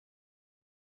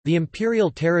The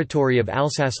imperial territory of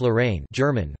Alsace-Lorraine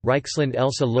 (German: Reichsland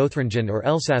Elsa-Lothringen or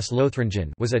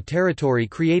Elsass-Lothringen) was a territory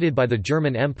created by the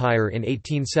German Empire in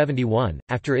 1871,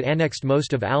 after it annexed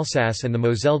most of Alsace and the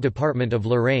Moselle department of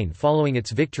Lorraine following its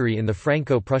victory in the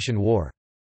Franco-Prussian War.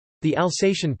 The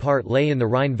Alsatian part lay in the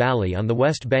Rhine Valley on the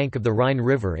west bank of the Rhine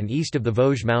River and east of the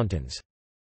Vosges Mountains.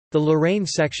 The Lorraine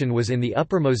section was in the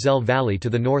upper Moselle Valley to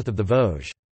the north of the Vosges.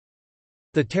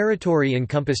 The territory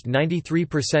encompassed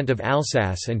 93% of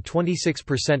Alsace and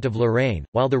 26% of Lorraine,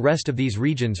 while the rest of these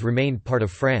regions remained part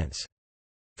of France.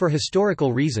 For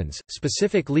historical reasons,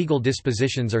 specific legal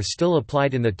dispositions are still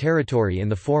applied in the territory in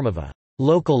the form of a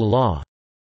local law.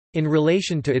 In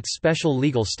relation to its special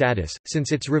legal status,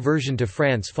 since its reversion to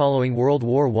France following World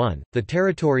War I, the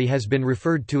territory has been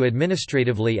referred to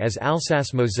administratively as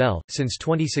Alsace-Moselle. Since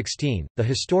 2016, the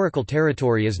historical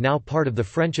territory is now part of the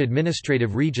French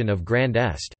administrative region of Grand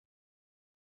Est.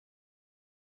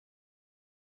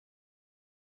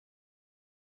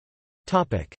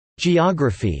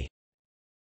 Geography.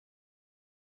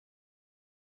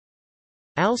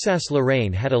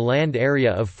 Alsace-Lorraine had a land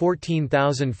area of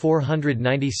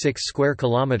 14,496 square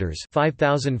kilometers,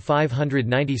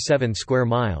 5,597 square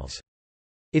miles.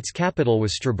 Its capital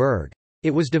was Strasbourg.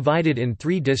 It was divided in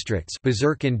 3 districts: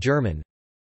 Bezirk in German,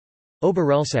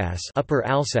 Oberelsace, Upper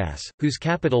Alsace, whose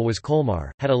capital was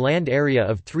Colmar, had a land area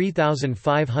of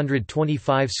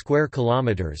 3,525 square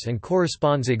kilometers and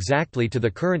corresponds exactly to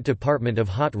the current department of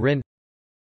Haute-Rhin.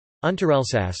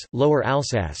 Unterelsace, Lower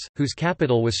Alsace, whose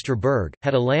capital was Strasbourg,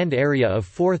 had a land area of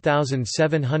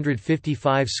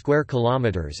 4,755 square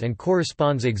kilometers and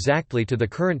corresponds exactly to the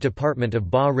current department of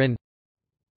Bas-Rhin.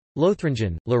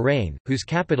 Lothringen, Lorraine, whose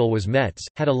capital was Metz,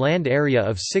 had a land area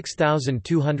of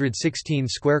 6,216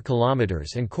 square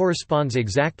kilometers and corresponds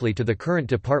exactly to the current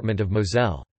department of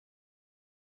Moselle.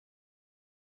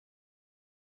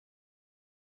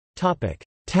 Topic: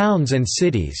 Towns and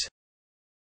cities.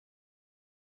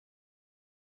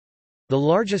 The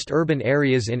largest urban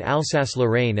areas in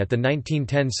Alsace-Lorraine at the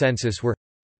 1910 census were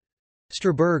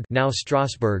Strasbourg, now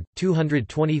Strasbourg,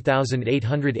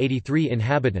 220,883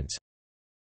 inhabitants;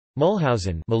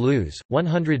 Mulhausen, Mulhouse,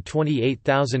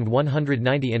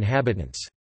 128,190 inhabitants;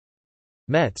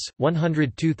 Metz,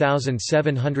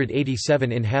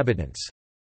 102,787 inhabitants;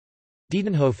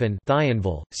 Dietenhofen,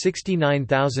 Thionville,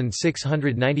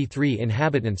 69,693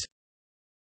 inhabitants;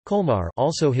 Colmar,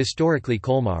 also historically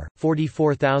Colmar,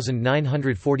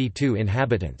 44,942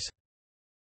 inhabitants.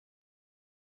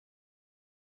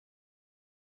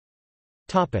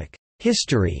 Topic: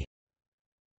 History.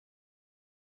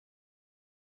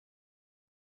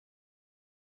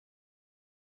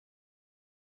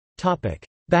 Topic: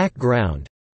 Background.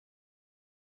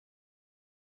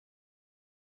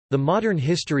 The modern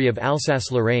history of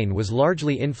Alsace-Lorraine was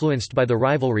largely influenced by the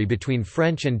rivalry between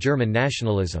French and German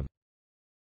nationalism.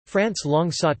 France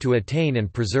long sought to attain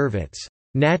and preserve its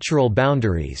natural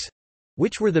boundaries,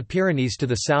 which were the Pyrenees to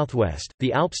the southwest,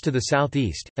 the Alps to the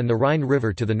southeast, and the Rhine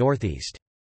River to the northeast.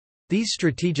 These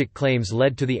strategic claims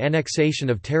led to the annexation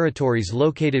of territories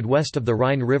located west of the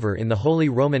Rhine River in the Holy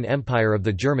Roman Empire of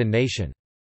the German nation.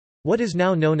 What is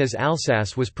now known as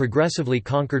Alsace was progressively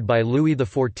conquered by Louis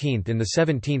XIV in the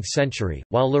 17th century,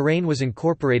 while Lorraine was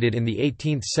incorporated in the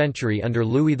 18th century under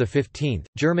Louis XV.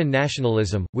 German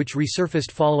nationalism, which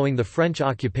resurfaced following the French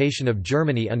occupation of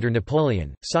Germany under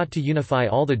Napoleon, sought to unify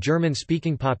all the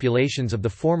German-speaking populations of the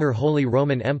former Holy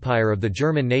Roman Empire of the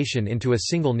German nation into a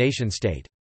single nation-state.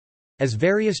 As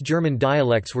various German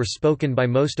dialects were spoken by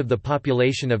most of the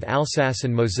population of Alsace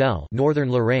and Moselle,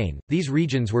 northern Lorraine, these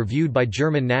regions were viewed by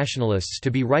German nationalists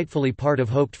to be rightfully part of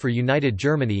hoped-for united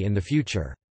Germany in the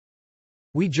future.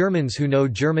 We Germans who know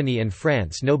Germany and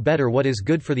France know better what is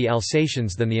good for the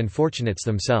Alsatians than the unfortunates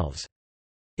themselves.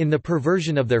 In the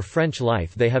perversion of their French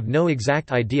life they have no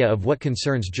exact idea of what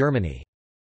concerns Germany.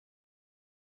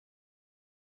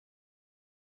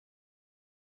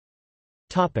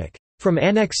 From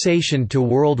annexation to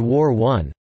World War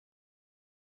I.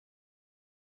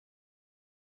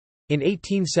 In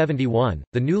 1871,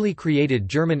 the newly created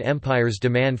German Empire's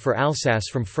demand for Alsace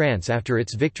from France after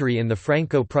its victory in the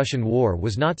Franco-Prussian War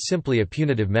was not simply a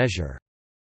punitive measure.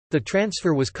 The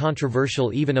transfer was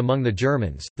controversial even among the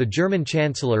Germans. The German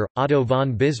Chancellor, Otto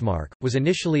von Bismarck, was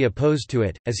initially opposed to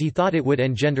it, as he thought it would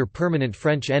engender permanent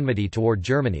French enmity toward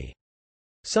Germany.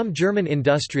 Some German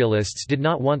industrialists did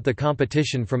not want the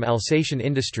competition from Alsatian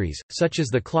industries, such as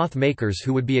the cloth makers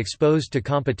who would be exposed to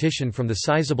competition from the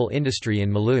sizable industry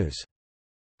in Mulhouse.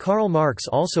 Karl Marx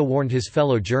also warned his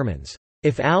fellow Germans,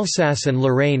 "If Alsace and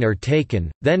Lorraine are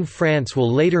taken, then France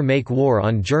will later make war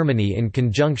on Germany in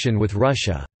conjunction with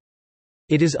Russia."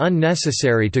 "It is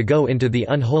unnecessary to go into the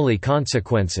unholy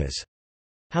consequences."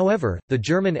 However, the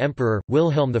German Emperor,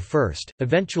 Wilhelm I,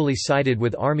 eventually sided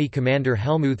with Army Commander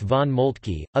Helmuth von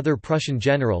Moltke, other Prussian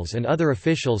generals and other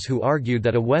officials who argued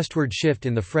that a westward shift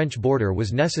in the French border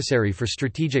was necessary for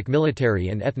strategic military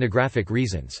and ethnographic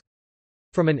reasons.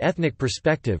 From an ethnic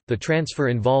perspective, the transfer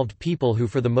involved people who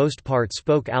for the most part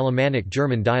spoke Alemannic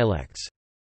German dialects.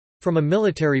 From a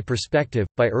military perspective,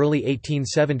 by early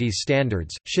 1870s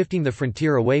standards, shifting the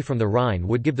frontier away from the Rhine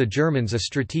would give the Germans a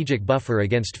strategic buffer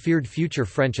against feared future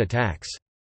French attacks.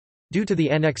 Due to the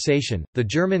annexation, the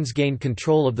Germans gained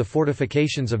control of the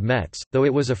fortifications of Metz, though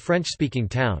it was a French-speaking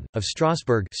town, of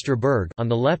Strasbourg on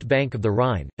the left bank of the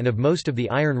Rhine, and of most of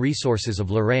the iron resources of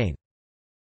Lorraine.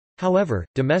 However,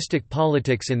 domestic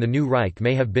politics in the new Reich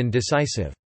may have been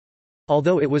decisive.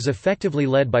 Although it was effectively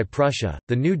led by Prussia,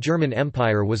 the new German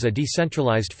Empire was a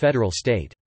decentralized federal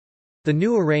state. The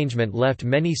new arrangement left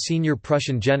many senior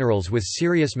Prussian generals with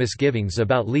serious misgivings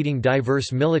about leading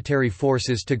diverse military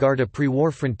forces to guard a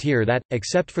pre-war frontier that,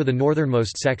 except for the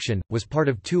northernmost section, was part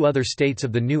of two other states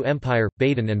of the new empire,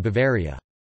 Baden and Bavaria.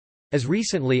 As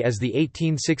recently as the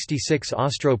 1866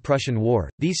 Austro-Prussian War,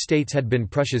 these states had been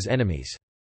Prussia's enemies.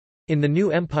 In the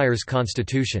new empire's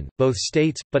constitution, both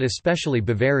states, but especially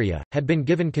Bavaria, had been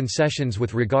given concessions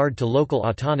with regard to local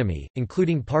autonomy,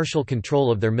 including partial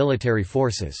control of their military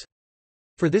forces.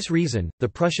 For this reason, the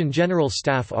Prussian General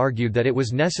Staff argued that it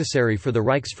was necessary for the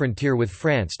Reich's frontier with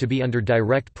France to be under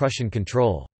direct Prussian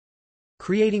control.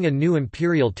 Creating a new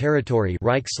imperial territory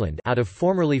Reichsland out of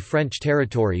formerly French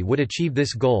territory would achieve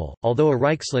this goal, although a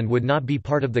Reichsland would not be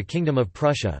part of the Kingdom of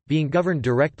Prussia, being governed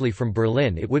directly from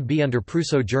Berlin it would be under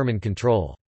Prusso-German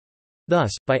control.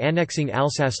 Thus, by annexing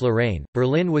Alsace-Lorraine,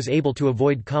 Berlin was able to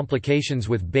avoid complications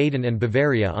with Baden and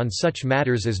Bavaria on such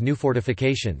matters as new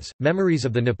fortifications. Memories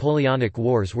of the Napoleonic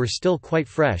Wars were still quite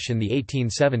fresh in the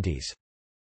 1870s.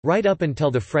 Right up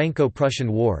until the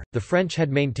Franco-Prussian War, the French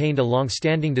had maintained a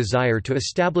long-standing desire to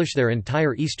establish their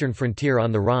entire eastern frontier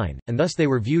on the Rhine, and thus they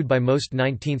were viewed by most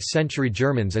 19th-century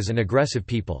Germans as an aggressive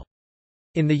people.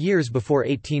 In the years before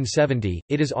 1870,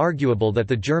 it is arguable that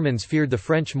the Germans feared the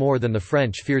French more than the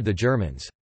French feared the Germans.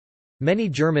 Many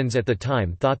Germans at the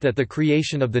time thought that the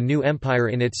creation of the new empire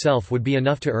in itself would be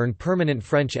enough to earn permanent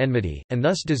French enmity, and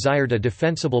thus desired a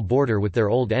defensible border with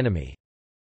their old enemy.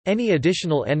 Any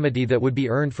additional enmity that would be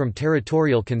earned from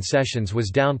territorial concessions was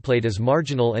downplayed as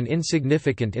marginal and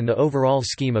insignificant in the overall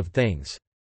scheme of things.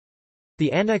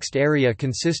 The annexed area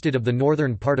consisted of the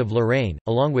northern part of Lorraine,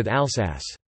 along with Alsace.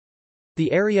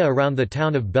 The area around the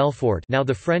town of Belfort, now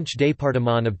the French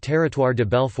département of Territoire de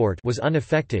Belfort, was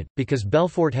unaffected, because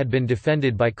Belfort had been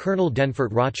defended by Colonel Denfert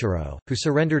Rochereau, who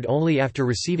surrendered only after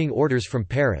receiving orders from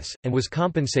Paris, and was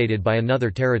compensated by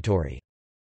another territory.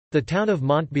 The town of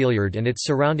Montbéliard and its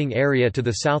surrounding area to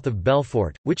the south of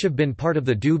Belfort, which have been part of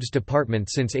the Doubs department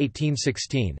since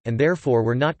 1816, and therefore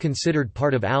were not considered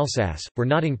part of Alsace, were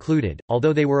not included,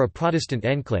 although they were a Protestant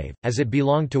enclave, as it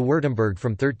belonged to Württemberg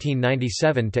from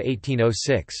 1397 to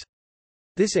 1806.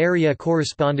 This area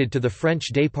corresponded to the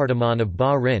French département of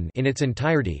Bas-Rhin in its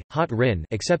entirety, Haute-Rhin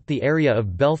except the area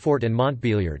of Belfort and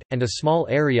Montbéliard, and a small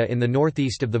area in the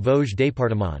northeast of the Vosges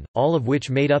département, all of which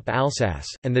made up Alsace,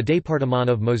 and the département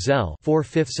of Moselle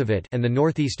 4/5 of it, and the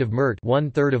northeast of Meurthe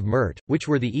 1/3 of Meurthe, which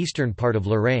were the eastern part of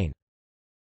Lorraine.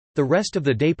 The rest of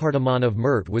the département of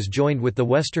Meurthe was joined with the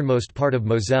westernmost part of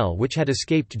Moselle which had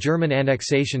escaped German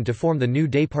annexation to form the new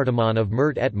département of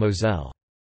Meurthe-et-Moselle.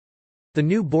 The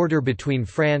new border between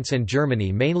France and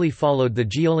Germany mainly followed the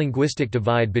geolinguistic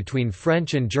divide between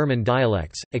French and German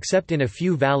dialects, except in a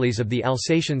few valleys of the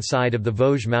Alsatian side of the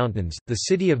Vosges Mountains, the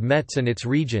city of Metz and its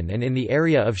region, and in the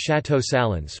area of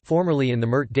Château-Salins, formerly in the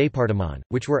Meurthe département,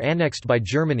 which were annexed by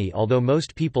Germany although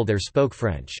most people there spoke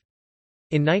French.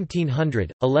 In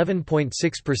 1900,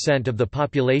 11.6% of the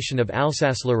population of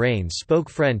Alsace-Lorraine spoke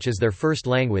French as their first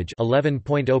language,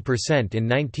 11.0% in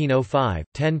 1905,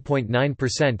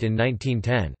 10.9% in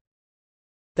 1910.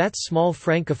 That small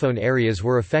francophone areas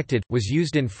were affected, was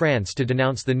used in France to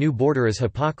denounce the new border as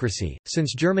hypocrisy,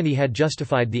 since Germany had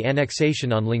justified the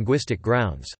annexation on linguistic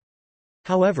grounds.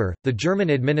 However, the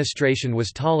German administration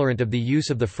was tolerant of the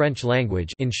use of the French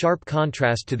language in sharp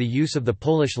contrast to the use of the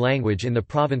Polish language in the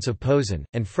province of Posen,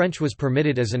 and French was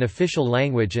permitted as an official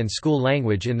language and school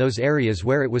language in those areas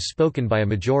where it was spoken by a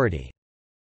majority.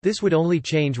 This would only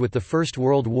change with the First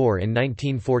World War in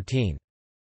 1914.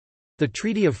 The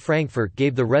Treaty of Frankfurt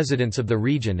gave the residents of the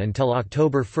region until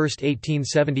October 1,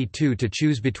 1872 to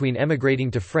choose between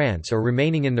emigrating to France or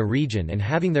remaining in the region and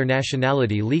having their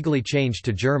nationality legally changed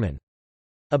to German.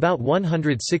 About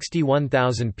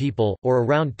 161,000 people, or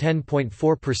around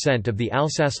 10.4% of the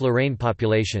Alsace-Lorraine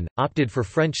population, opted for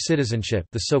French citizenship,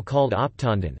 the so-called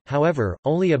Optanden. However,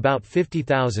 only about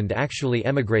 50,000 actually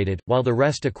emigrated, while the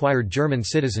rest acquired German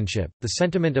citizenship. The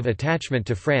sentiment of attachment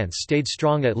to France stayed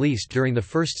strong at least during the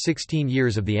first 16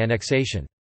 years of the annexation.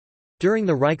 During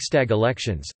the Reichstag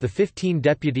elections, the 15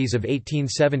 deputies of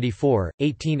 1874,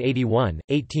 1881,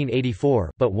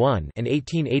 1884 but one and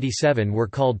 1887 were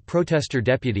called protester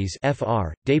deputies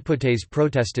 (FR), députés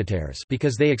protestataires,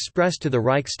 because they expressed to the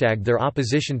Reichstag their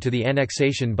opposition to the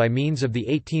annexation by means of the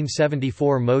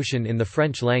 1874 motion in the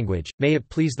French language, "May it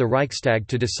please the Reichstag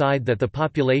to decide that the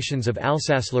populations of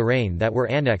Alsace-Lorraine that were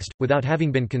annexed, without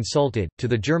having been consulted, to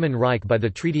the German Reich by the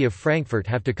Treaty of Frankfurt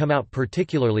have to come out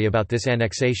particularly about this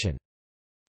annexation."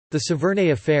 The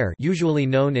Savernay Affair, usually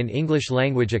known in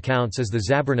English-language accounts as the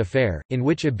Zabern Affair, in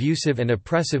which abusive and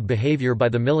oppressive behavior by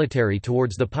the military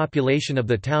towards the population of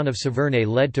the town of Savernay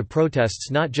led to protests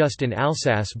not just in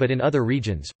Alsace but in other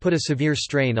regions, put a severe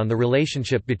strain on the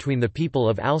relationship between the people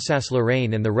of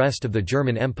Alsace-Lorraine and the rest of the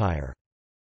German Empire.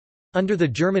 Under the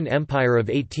German Empire of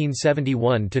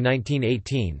 1871 to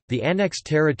 1918, the annexed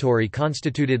territory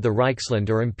constituted the Reichsland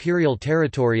or imperial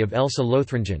territory of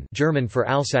Elsa-Lothringen, German for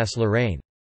Alsace-Lorraine.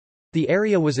 The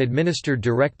area was administered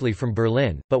directly from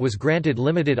Berlin, but was granted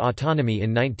limited autonomy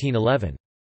in 1911.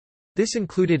 This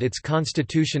included its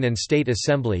constitution and state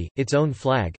assembly, its own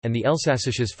flag, and the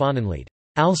Elsässisches Fahnenlied,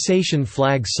 Alsatian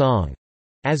flag song,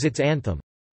 as its anthem.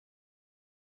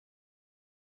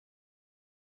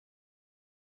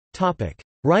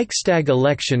 Reichstag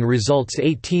election results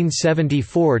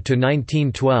 1874 to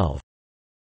 1912.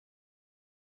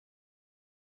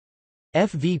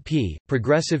 FVP,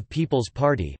 Progressive People's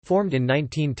Party, formed in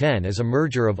 1910 as a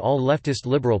merger of all leftist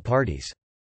liberal parties.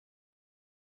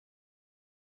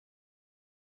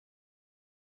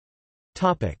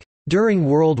 During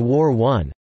World War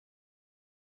I.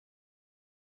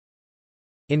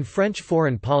 In French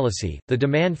foreign policy, the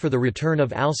demand for the return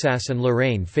of Alsace and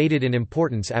Lorraine faded in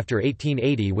importance after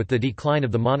 1880 with the decline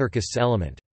of the monarchists'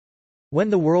 element. When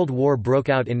the World War broke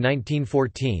out in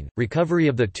 1914, recovery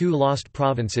of the two lost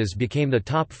provinces became the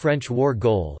top French war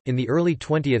goal. In the early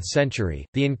 20th century,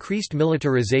 the increased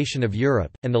militarization of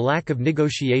Europe, and the lack of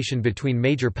negotiation between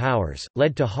major powers,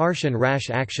 led to harsh and rash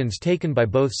actions taken by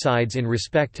both sides in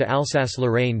respect to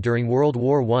Alsace-Lorraine during World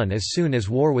War I. As soon as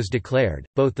war was declared,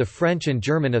 both the French and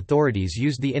German authorities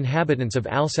used the inhabitants of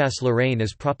Alsace-Lorraine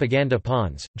as propaganda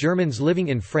pawns. Germans living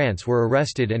in France were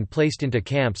arrested and placed into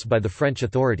camps by the French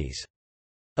authorities.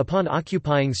 Upon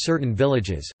occupying certain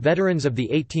villages, veterans of the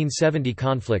 1870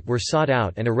 conflict were sought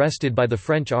out and arrested by the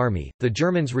French army. The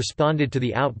Germans responded to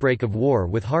the outbreak of war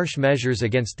with harsh measures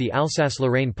against the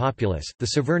Alsace-Lorraine populace.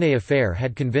 The Savernay Affair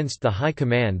had convinced the High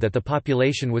Command that the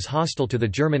population was hostile to the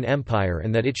German Empire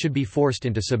and that it should be forced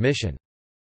into submission.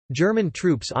 German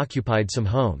troops occupied some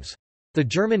homes. The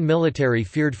German military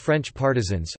feared French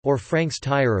partisans, or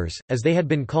Francs-tireurs, as they had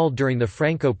been called during the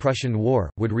Franco-Prussian War,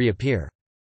 would reappear.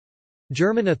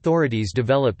 German authorities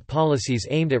developed policies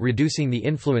aimed at reducing the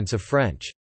influence of French.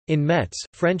 In Metz,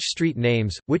 French street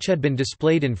names, which had been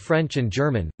displayed in French and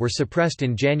German, were suppressed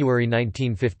in January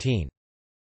 1915.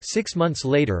 6 months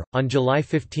later, on July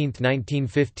 15,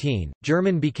 1915,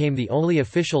 German became the only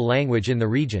official language in the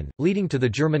region, leading to the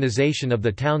Germanization of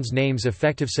the town's names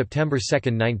effective September 2,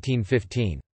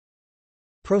 1915.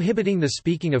 Prohibiting the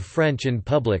speaking of French in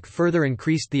public further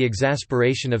increased the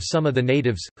exasperation of some of the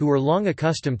natives, who were long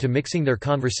accustomed to mixing their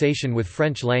conversation with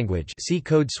French language. See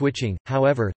code switching.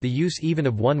 However, the use even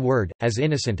of one word, as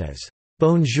innocent as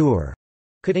bonjour,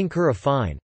 could incur a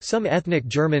fine. Some ethnic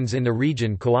Germans in the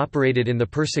region cooperated in the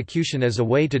persecution as a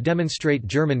way to demonstrate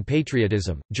German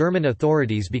patriotism. German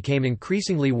authorities became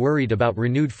increasingly worried about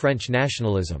renewed French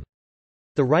nationalism.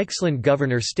 The Reichsland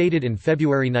governor stated in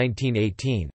February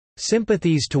 1918,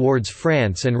 "Sympathies towards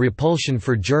France and repulsion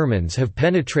for Germans have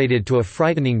penetrated to a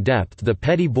frightening depth the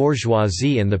petty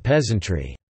bourgeoisie and the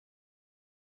peasantry."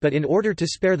 But in order to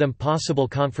spare them possible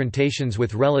confrontations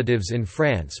with relatives in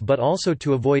France but also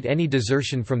to avoid any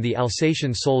desertion from the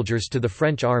Alsatian soldiers to the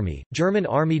French army, German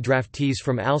army draftees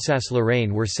from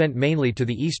Alsace-Lorraine were sent mainly to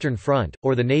the Eastern Front,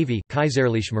 or the Navy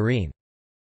Kaiserliche Marine.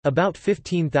 About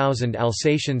 15,000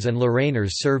 Alsatians and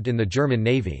Lorrainers served in the German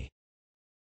Navy.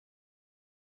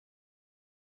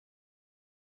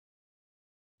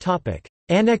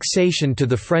 Annexation to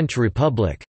the French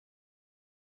Republic.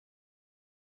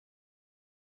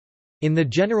 In the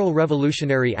general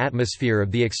revolutionary atmosphere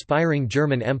of the expiring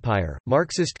German Empire,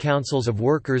 Marxist councils of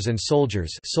workers and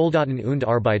soldiers Soldaten und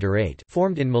Arbeiter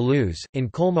formed in Mulhouse, in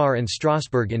Colmar and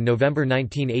Strasbourg in November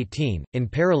 1918, in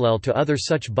parallel to other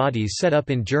such bodies set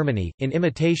up in Germany, in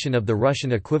imitation of the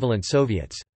Russian equivalent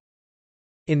Soviets.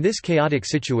 In this chaotic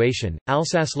situation,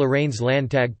 Alsace-Lorraine's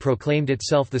Landtag proclaimed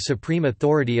itself the supreme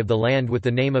authority of the land with the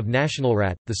name of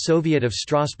Nationalrat. The Soviet of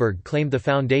Strasbourg claimed the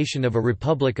foundation of a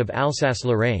Republic of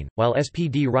Alsace-Lorraine, while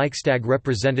SPD Reichstag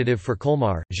representative for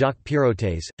Colmar, Jacques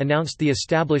Pirotes, announced the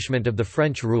establishment of the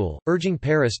French rule, urging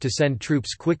Paris to send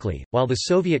troops quickly, while the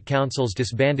Soviet councils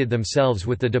disbanded themselves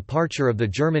with the departure of the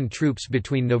German troops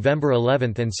between November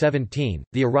 11 and 17.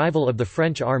 The arrival of the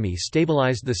French army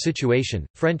stabilized the situation.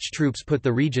 French troops put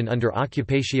the region under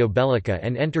occupatio bellica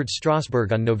and entered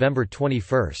Strasbourg on November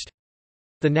 21.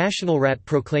 The Nationalrat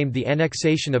proclaimed the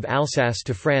annexation of Alsace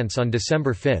to France on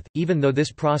December 5, even though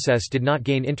this process did not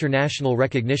gain international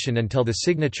recognition until the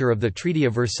signature of the Treaty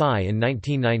of Versailles in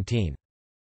 1919.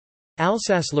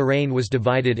 Alsace-Lorraine was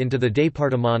divided into the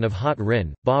département of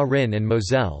Haute-Rhin, Bas-Rhin and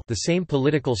Moselle, the same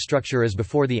political structure as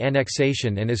before the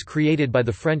annexation and as created by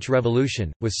the French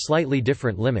Revolution, with slightly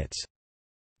different limits.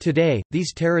 Today,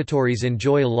 these territories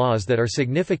enjoy laws that are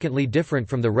significantly different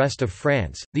from the rest of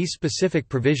France. These specific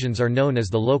provisions are known as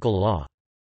the local law.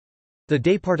 The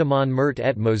département Meurthe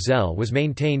et Moselle was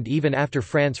maintained even after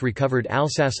France recovered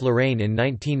Alsace-Lorraine in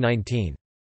 1919.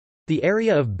 The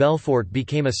area of Belfort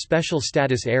became a special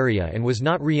status area and was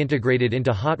not reintegrated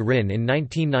into Haute-Rhin in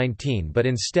 1919 but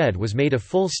instead was made a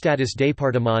full-status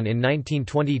département in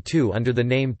 1922 under the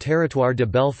name Territoire de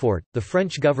Belfort. The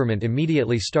French government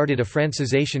immediately started a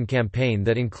Francisation campaign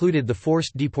that included the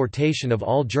forced deportation of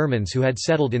all Germans who had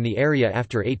settled in the area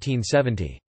after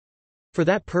 1870. For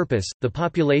that purpose, the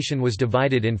population was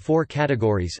divided in four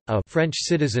categories: a French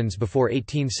citizens before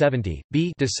 1870,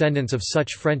 b descendants of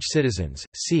such French citizens,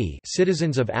 c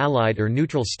citizens of Allied or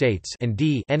neutral states, and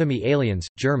d enemy aliens,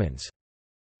 Germans.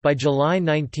 By July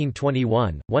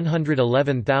 1921,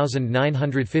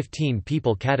 111,915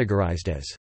 people categorized as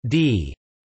D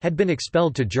had been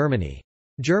expelled to Germany.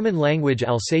 German-language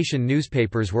Alsatian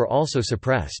newspapers were also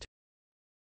suppressed.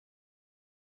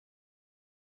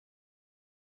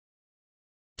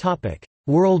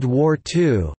 World War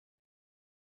II.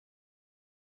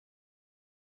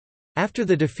 After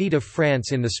the defeat of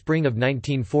France in the spring of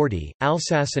 1940,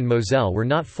 Alsace and Moselle were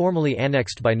not formally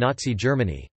annexed by Nazi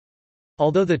Germany.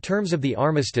 Although the terms of the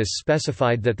armistice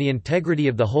specified that the integrity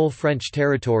of the whole French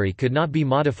territory could not be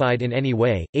modified in any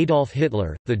way, Adolf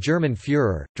Hitler, the German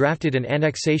Führer, drafted an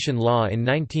annexation law in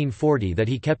 1940 that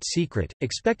he kept secret,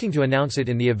 expecting to announce it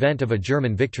in the event of a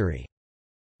German victory.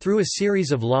 Through a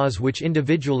series of laws which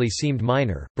individually seemed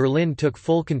minor, Berlin took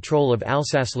full control of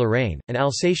Alsace-Lorraine, and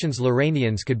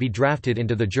Alsatians-Lorrainians could be drafted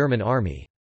into the German army.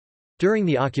 During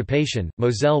the occupation,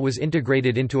 Moselle was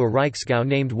integrated into a Reichsgau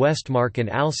named Westmark and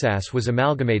Alsace was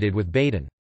amalgamated with Baden.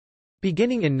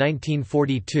 Beginning in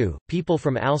 1942, people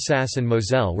from Alsace and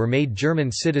Moselle were made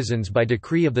German citizens by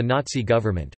decree of the Nazi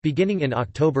government. Beginning in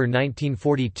October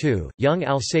 1942, young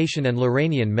Alsatian and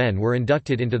Lorrainian men were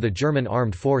inducted into the German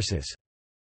armed forces.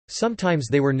 Sometimes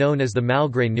they were known as the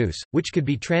Malgré nous, which could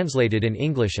be translated in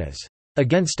English as,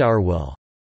 "against our will."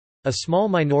 A small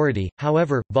minority,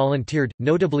 however, volunteered,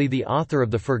 notably the author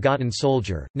of The Forgotten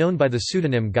Soldier, known by the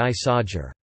pseudonym Guy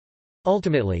Sauger.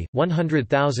 Ultimately,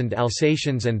 100,000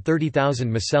 Alsatians and 30,000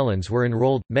 Mosellans were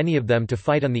enrolled, many of them to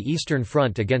fight on the Eastern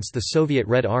Front against the Soviet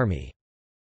Red Army.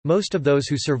 Most of those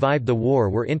who survived the war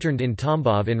were interned in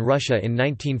Tambov in Russia in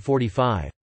 1945.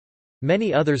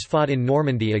 Many others fought in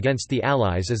Normandy against the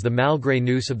Allies as the Malgré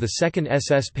nous of the 2nd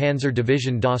SS Panzer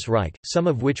Division Das Reich, some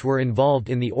of which were involved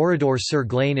in the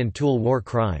Oradour-sur-Glane and Toul war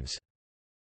crimes.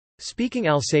 Speaking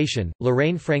Alsatian,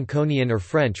 Lorraine Franconian or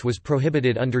French was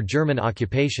prohibited under German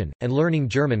occupation, and learning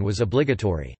German was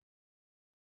obligatory.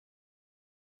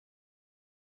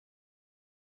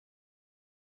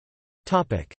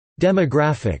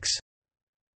 Demographics.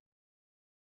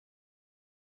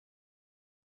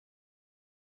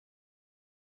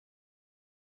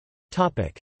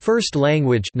 First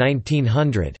language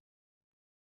 1900.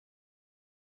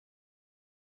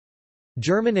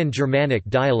 German and Germanic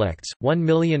dialects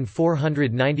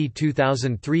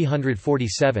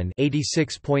 1,492,347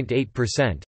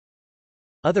 86.8%.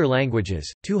 Other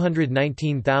languages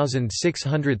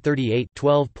 219,638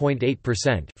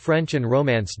 12.8%. French and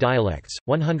Romance dialects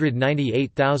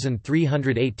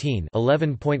 198,318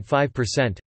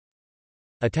 11.5%.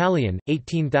 Italian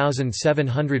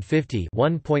 18,750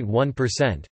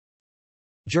 1.1%.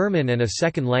 German and a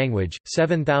second language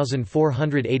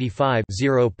 7,485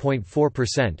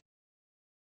 0.4%.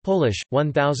 Polish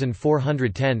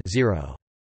 1410 0.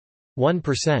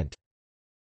 1%.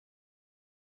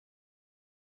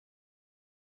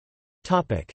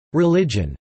 Topic: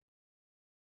 Religion.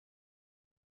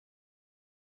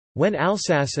 When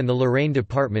Alsace and the Lorraine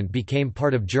department became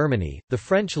part of Germany, the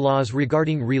French laws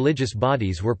regarding religious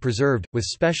bodies were preserved, with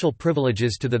special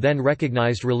privileges to the then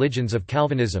recognized religions of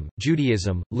Calvinism,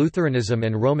 Judaism, Lutheranism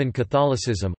and Roman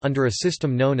Catholicism, under a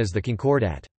system known as the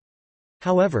Concordat.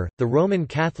 However, the Roman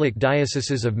Catholic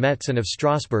dioceses of Metz and of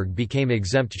Strasbourg became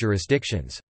exempt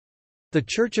jurisdictions. The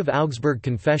Church of Augsburg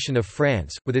Confession of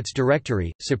France, with its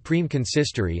Directory, Supreme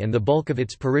Consistory and the bulk of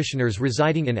its parishioners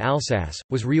residing in Alsace,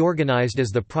 was reorganized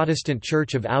as the Protestant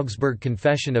Church of Augsburg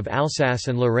Confession of Alsace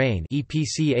and Lorraine in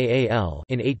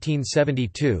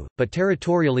 1872, but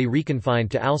territorially reconfined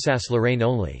to Alsace-Lorraine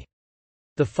only.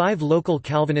 The 5 local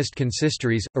Calvinist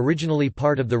consistories, originally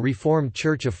part of the Reformed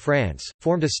Church of France,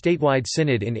 formed a statewide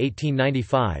synod in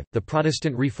 1895, the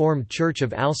Protestant Reformed Church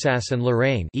of Alsace and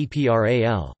Lorraine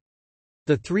 (EPRAL).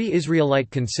 The 3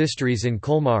 Israelite consistories in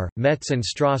Colmar, Metz and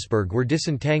Strasbourg were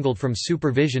disentangled from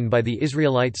supervision by the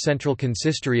Israelite Central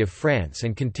Consistory of France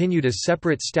and continued as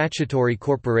separate statutory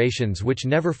corporations which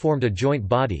never formed a joint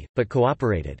body, but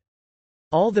cooperated.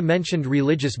 All the mentioned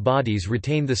religious bodies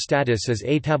retain the status as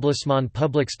établissements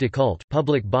publics de culte,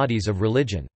 public bodies of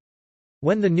religion.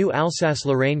 When the new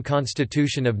Alsace-Lorraine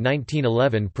Constitution of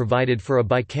 1911 provided for a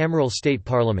bicameral state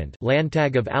parliament,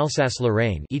 Landtag of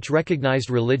Alsace-Lorraine, each recognized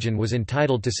religion was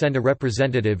entitled to send a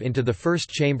representative into the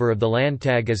first chamber of the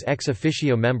Landtag as ex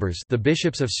officio members, the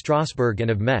bishops of Strasbourg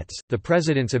and of Metz, the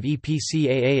presidents of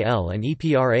EPCAAL and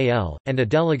EPRAL, and a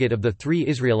delegate of the 3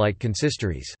 Israelite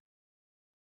consistories.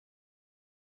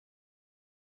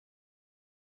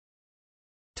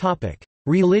 Topic: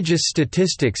 Religious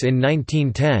statistics in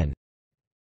 1910.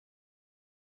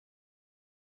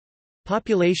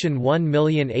 Population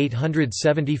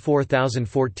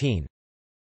 1,874,014.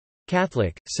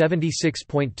 Catholic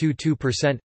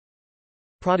 76.22%.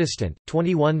 Protestant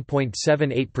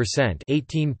 21.78%,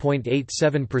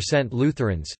 18.87%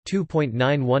 Lutherans,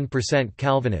 2.91%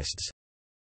 Calvinists.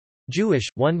 Jewish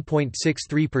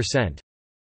 1.63%.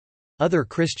 Other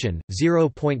Christian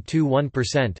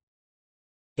 0.21%.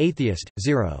 Atheist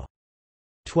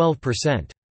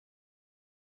 0.12%.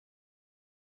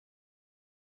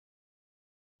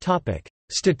 Topic: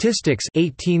 Statistics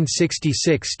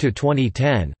 1866 to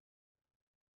 2010.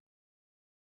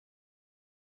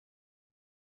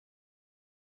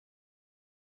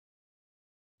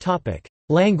 Topic: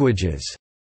 Languages.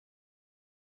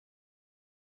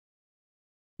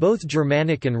 Both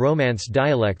Germanic and Romance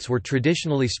dialects were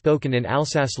traditionally spoken in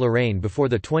Alsace-Lorraine before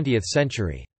the 20th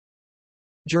century.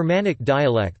 Germanic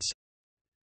dialects,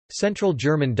 Central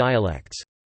German dialects,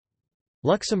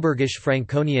 Luxembourgish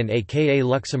Franconian aka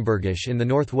Luxembourgish in the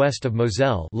northwest of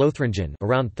Moselle Lothringen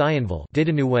around Thionville,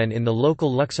 Didenouwen in the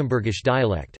local Luxembourgish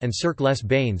dialect, and Cirque les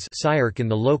Bains in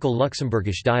the local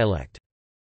Luxembourgish dialect.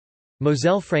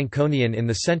 Moselle Franconian in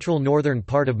the central northern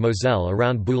part of Moselle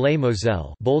around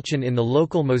Boulay-Moselle, Bolchen in the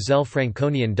local Moselle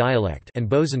Franconian dialect, and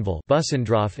Bosenville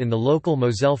in the local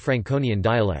Moselle Franconian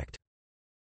dialect.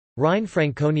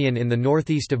 Rhine-Franconian in the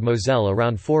northeast of Moselle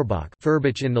around Forbach,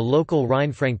 Furbach in the local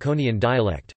Rhine-Franconian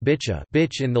dialect,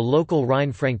 Bitch in the local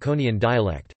Rhine-Franconian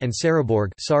dialect, and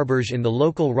Sarrebourg in the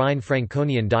local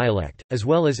Rhine-Franconian dialect, as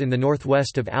well as in the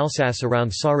northwest of Alsace around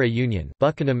Sarre-Union,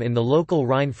 Buckenham in the local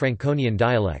Rhine-Franconian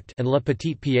dialect, and La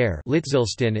Petite Pierre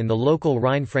in the local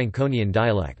Rhine-Franconian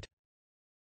dialect.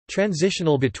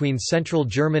 Transitional between Central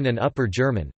German and Upper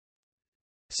German.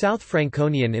 South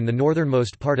Franconian in the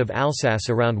northernmost part of Alsace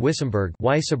around Wissembourg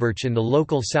in the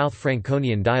local South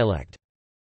Franconian dialect.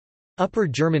 Upper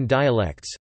German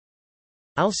dialects.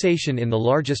 Alsatian in the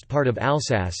largest part of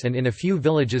Alsace and in a few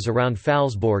villages around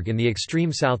Pfalzbourg in the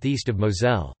extreme southeast of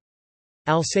Moselle.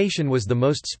 Alsatian was the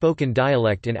most spoken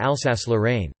dialect in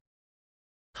Alsace-Lorraine.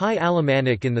 High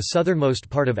Alemannic in the southernmost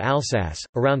part of Alsace,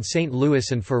 around St.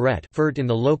 Louis and Fert in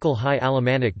the local High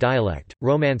Alemannic dialect,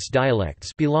 Romance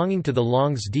dialects belonging to the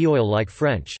Langues d'Oil like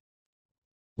French.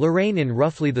 Lorraine in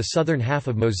roughly the southern half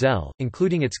of Moselle,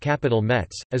 including its capital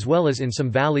Metz, as well as in some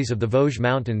valleys of the Vosges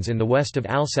Mountains in the west of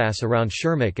Alsace around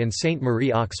Schirmeck and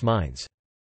Sainte-Marie-aux-Mines.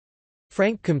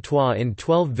 Franc-Comtois in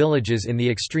 12 villages in the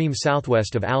extreme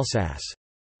southwest of Alsace.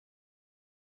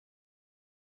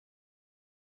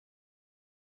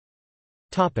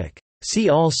 See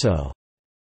also: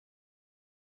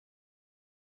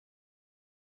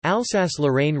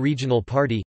 Alsace-Lorraine Regional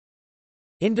Party,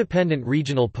 Independent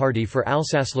Regional Party for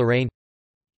Alsace-Lorraine,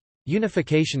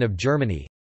 Unification of Germany,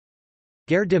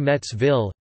 Guerre de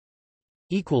Metz-Ville.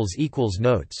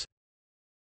 Notes